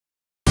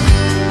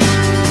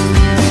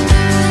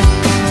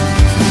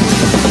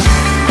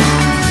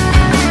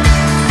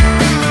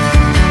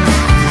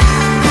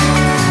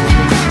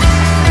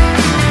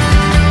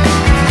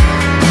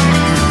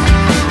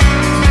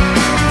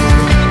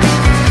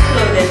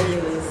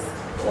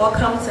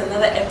Welcome to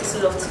another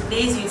episode of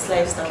today's Youth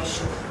Lifestyle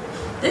Show.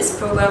 This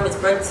program is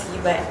brought to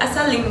you by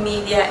Asalink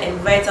Media and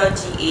Vital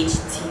GH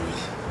TV.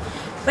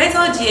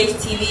 Vital GH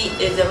TV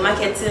is a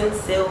marketing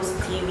sales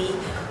TV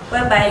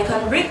whereby you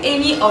can bring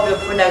any of your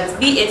products,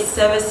 be it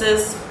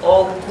services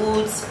or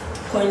goods,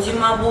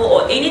 consumable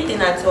or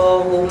anything at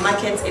all, will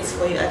market it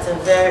for you at a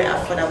very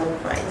affordable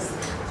price.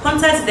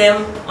 Contact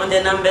them on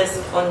the numbers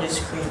on the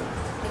screen.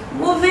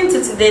 Moving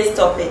to today's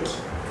topic,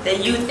 the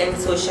youth and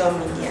social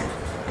media.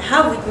 I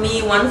have with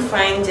me one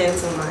fine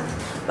gentleman,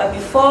 but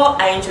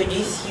before I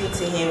introduce you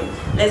to him,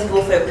 let's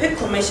go for a quick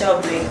commercial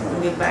break.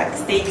 We'll be back.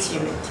 Stay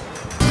tuned.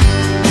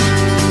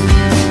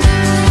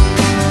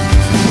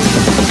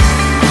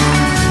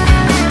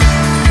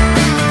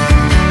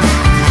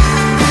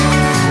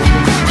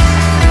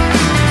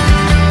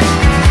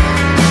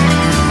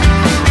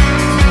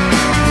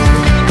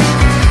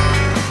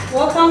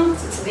 Welcome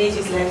to today's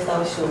Youth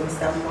Lifestyle Show,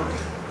 Mr. Moore.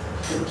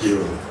 Thank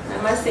you.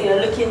 I must say, you're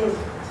looking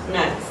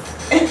nice.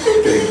 Thank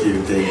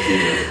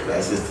you,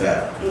 my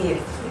sister.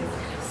 Yes.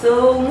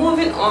 So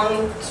moving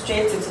on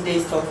straight to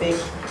today's topic,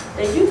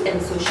 the youth and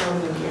social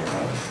media.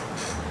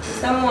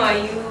 Mr. Moore, are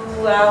you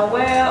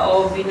aware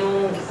of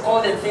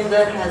all the things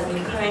that has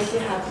been currently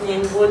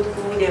happening, both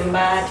good and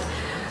bad,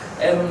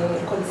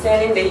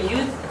 concerning the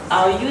youth,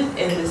 our youth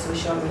and the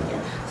social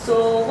media?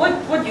 So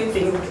what do you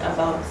think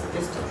about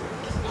this topic?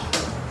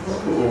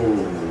 Oh,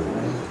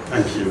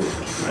 thank you,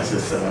 my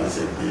sister. Once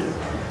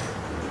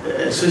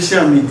again.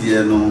 Social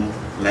media,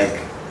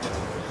 like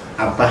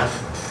Abba,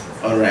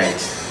 all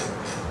right.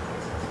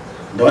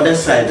 The other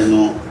side,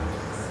 good.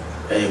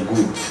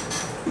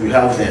 We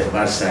have the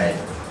bad side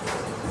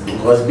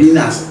because being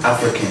as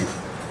African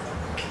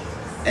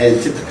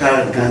and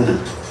typical Ghana,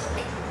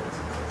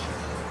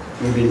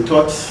 we've been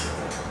taught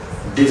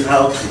this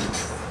how to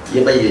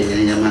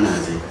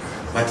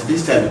but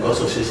this time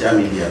because of social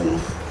media,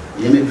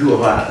 you may be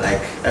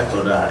like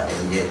Ecuador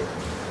and yeah.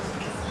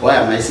 Why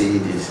am I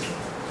saying this?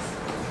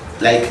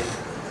 Like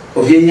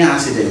Ogenia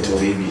accident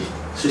or maybe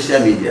social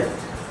media.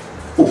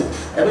 Oh,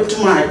 every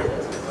time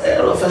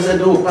I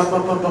said, oh,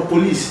 papa,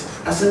 police.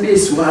 I said,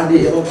 this why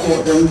they ever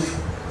call them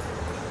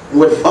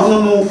with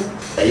no,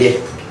 yeah.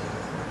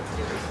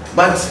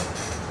 But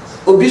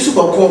Obisu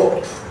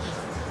call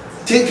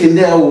taking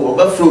there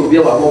over flow be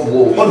about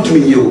what to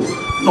me you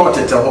not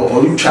at all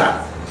or you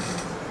try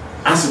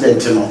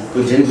accident no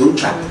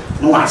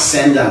no I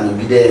send them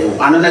be there.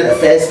 Another the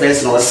first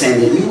person was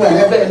sending you were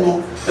never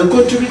know and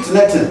contribute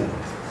nothing.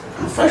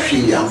 I'm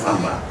fashy, I'm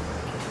famba.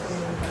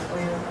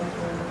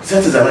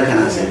 That is American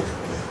answer.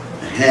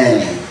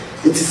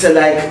 It is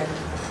like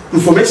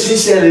information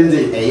sharing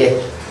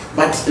the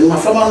but in my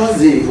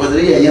family was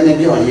the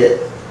maybe on yet.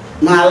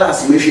 My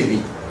last may should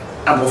be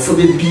about for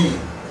the B.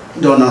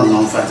 Don't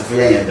know fat for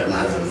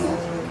no.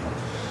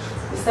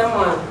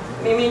 Someone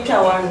maybe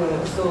try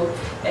one so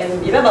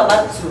you never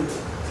back to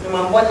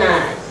number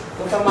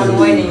someone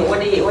winning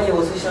what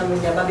you social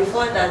media, but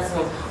before that,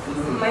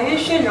 my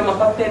issue no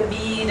papa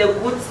be the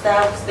good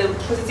stuff, the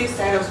positive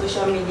side of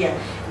social media.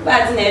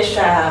 But in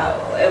extra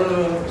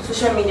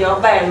social media,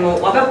 buy no,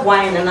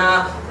 wine and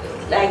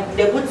like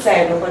the good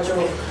side of what you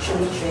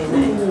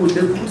oh,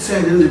 the good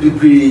side in the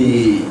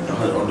degree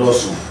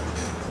also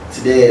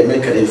today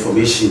make an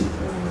information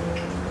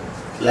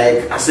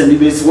like as a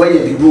base where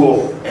you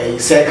go a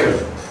circle,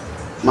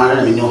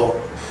 man,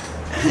 go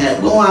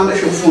on,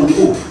 make your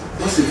phone.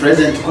 What's the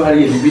president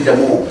query and be the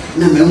more?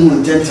 No,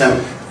 I'm 10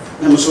 times.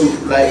 I'm so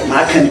like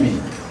my can be.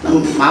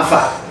 My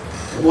father.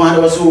 One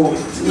was so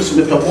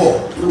with the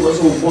ball. It was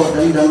so bored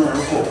and down on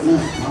the court. No,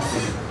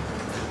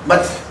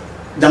 but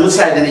the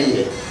side in a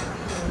year.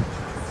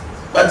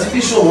 But if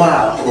you show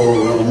wow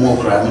or more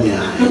crime,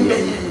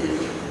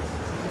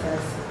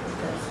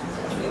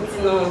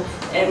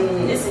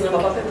 listen,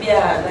 papa be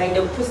like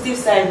the positive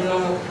side,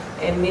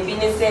 and maybe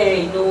they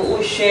say,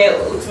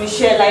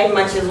 share live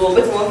matches or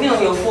but more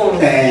on your phone.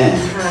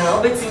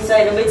 Bet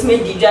inside, bet me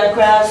DJ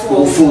crash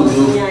or phone.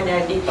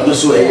 I'm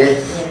so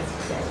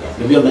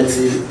maybe I'm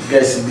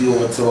guys be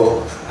what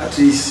at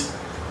least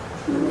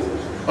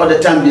all the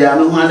time be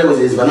no one was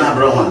this banana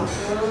brown one.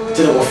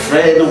 Tell a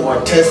friend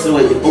or test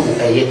away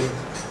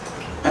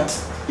but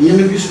you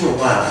may be so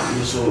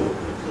I'm so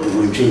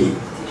change.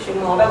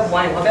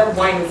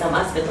 Wine some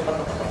aspect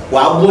of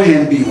wow, boy,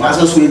 and be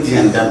was sweet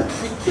and done.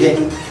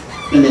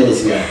 And there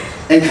is here,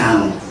 and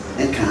Cano,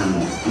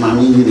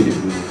 Mammy,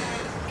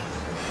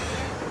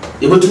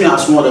 you put me a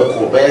smaller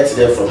call, there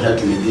from her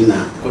to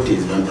Medina,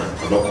 Cottage London,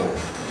 or local.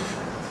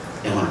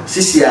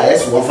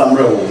 CCIS, one from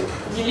row.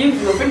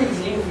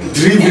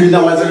 Delivery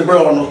now as a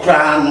brown or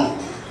crown.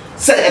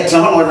 Say a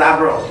town or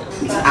labro.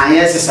 I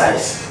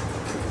exercise.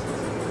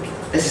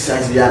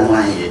 Exercise beyond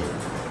 1 year.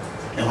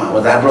 And what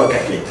was I broke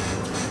at it?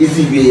 If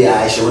you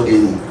I showed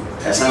him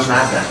as sounds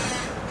like that.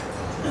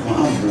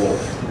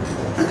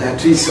 I got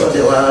trees or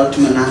they were to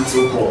my aunt's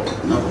so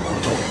no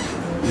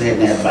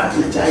never. I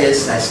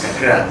exercise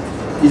kakra.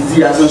 Is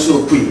the answer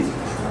so quick?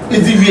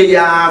 If you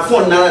are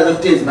phone now as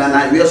a taste, but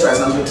I also as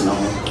something to know.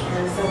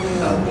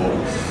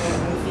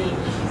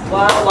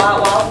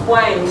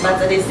 wine,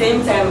 but at the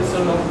same time,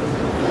 so no,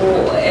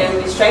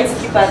 he's trying to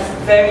keep us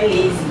very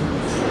lazy.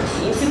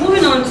 It's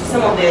moving on to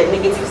some of the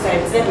negative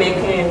sides. They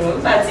make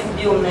but if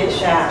you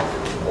measure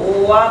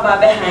what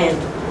behind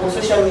on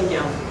social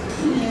media.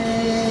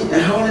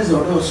 And how is it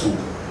also?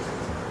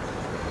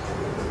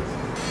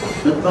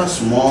 Not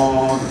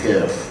small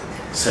girl,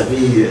 7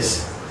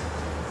 years.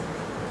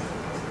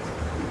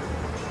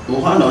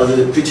 One of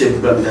the picture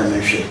of the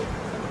mention.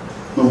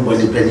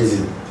 Nobody pennies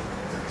in.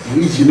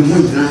 We didn't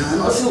want to,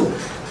 and also,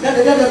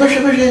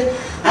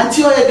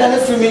 until I got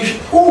a finish.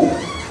 Oh,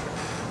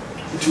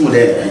 two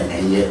there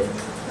and yet.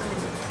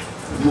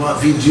 You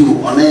have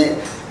video on it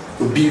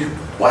would be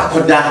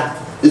Wakoda,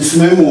 it's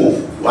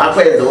Memo,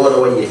 Waka the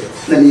other way.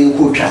 Let me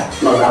coach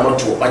not about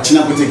to watching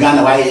up with the gun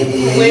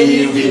away.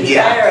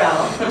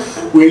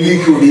 Will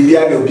you could be the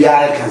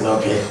Biara can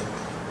okay?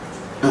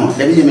 No,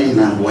 let me mean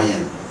number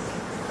one.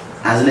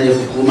 As an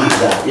Ekuma,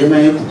 you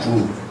may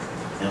cuckoo.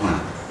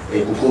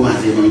 Ekuma,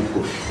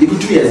 you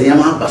could 2 years,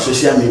 Yama,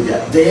 social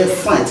media. They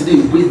fight today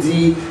with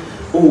the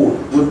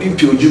would be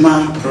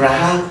Pujuma,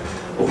 Braha.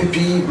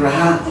 Opipi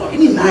braha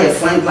ini na e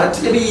fine but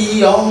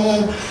ebi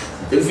on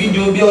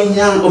video bi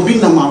onya obi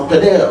na ma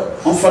pede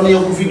on fa na yo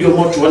video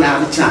mo to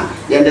na acha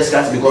ya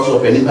discuss because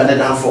of any bad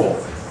down for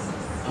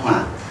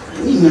ha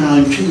ini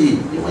na ntwi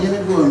e wanya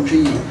na go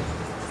ntwi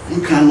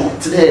in kan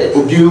today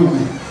obi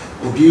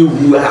ewu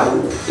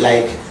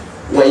like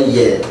why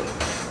yeah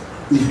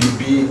ni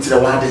bibi tira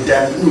wa de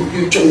dan no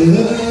bi twa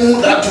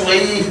that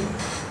way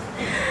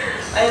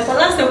I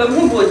last time we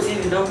move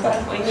TV no pa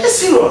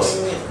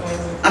serious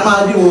I'm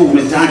not doing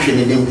with action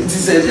in him. It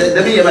is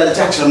the me about the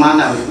tax man.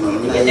 And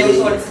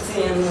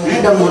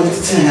I'm on the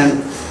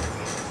 10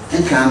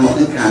 and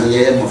can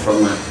hear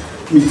from me.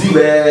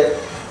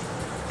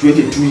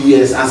 22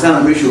 years and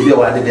some of should be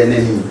awarded than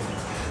any.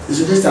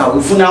 So this time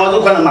we found out the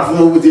kind of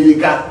my with the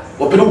car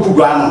or Pedro.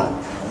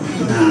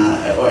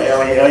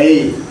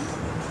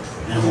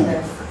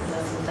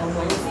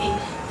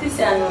 This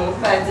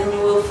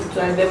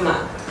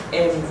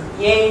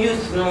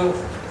youth know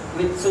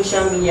with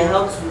social media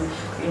how to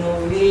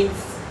relate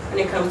when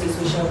it comes to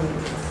social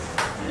media.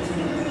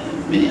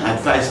 Many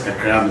advice can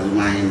grab the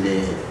mind.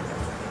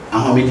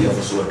 I'm media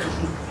for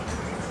welcome.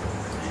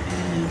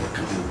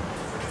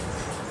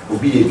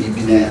 Obi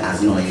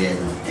as no year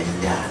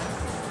and yeah.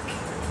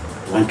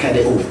 One can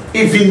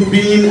even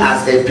being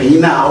as a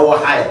paina or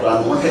high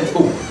one can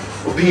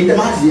Obi the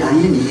mazi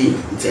and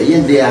it's a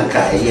yen day and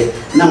kai.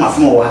 Now my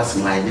phone was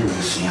my name,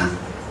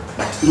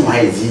 but no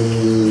idea.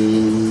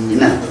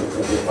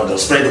 Or the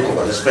spread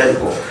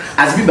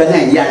as we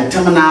banana yan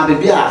tamana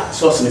baby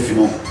sauce if you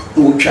know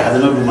who try the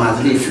no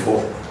matter if you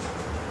go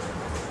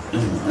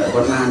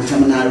but now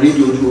tamana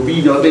radio will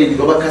be no baby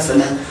go back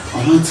and I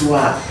want to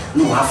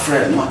no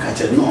afraid no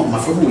catch no my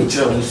friend will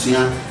tell you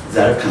soon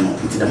that can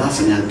into the mass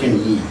and can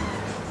ye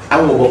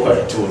I will walk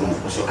at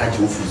all so I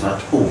don't feel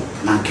that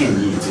man can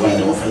ye to why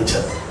no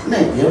furniture no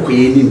you're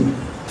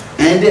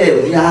and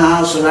there we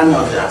are surrounded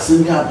by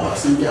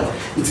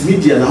it's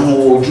media now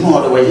do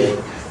all the way.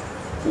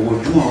 We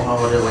do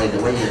all the way the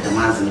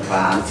man's in the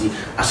party.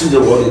 I see the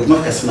world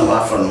not as no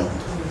afternoon.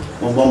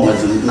 One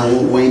was now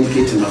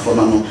indicating for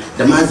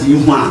the man's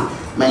you want.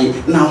 My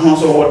now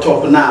also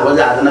talk now,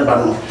 whether I don't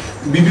know.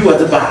 Bibi was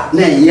the bar,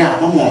 nay, yeah,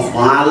 almost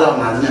I love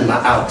my number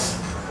out.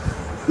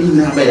 Me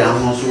now by our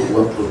also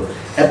work.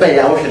 A bay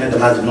I was in the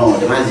man's no,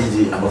 the man's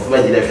easy about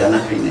where the left and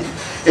nothing.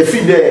 If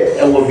you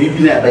there, I will be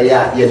there by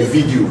the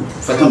video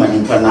for coming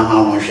in Pana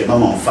how much a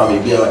mamma,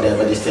 Fabi, or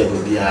whatever this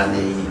table be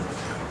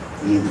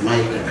my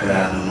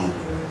no.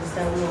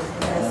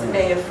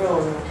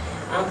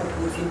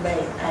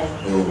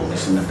 Oh,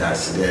 it's not that.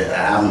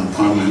 I'm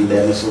coming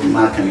there, so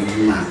Mark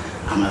and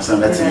I'm a son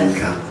that's in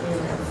camp.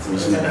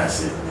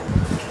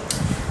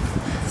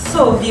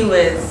 So,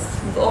 viewers,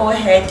 we've all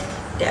heard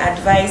the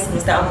advice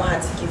Mr. Amo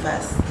had to give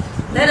us.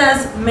 Let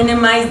us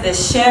minimize the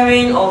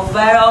sharing of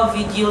viral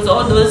videos,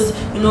 all those,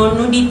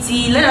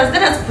 nudity. Let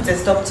us put a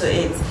stop to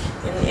it,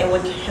 and it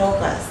would help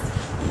us.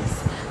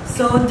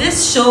 So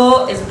this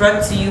show is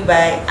brought to you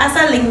by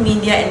Asalink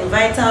Media and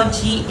Vital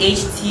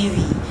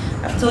GHTV.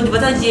 I've told you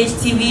Vital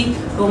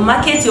GHTV will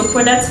market your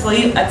products for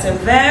you at a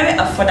very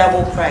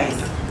affordable price.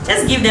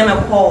 Just give them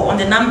a call on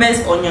the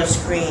numbers on your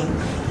screen.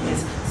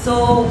 Yes.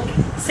 So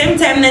same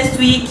time next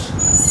week.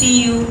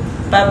 See you.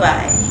 Bye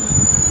bye.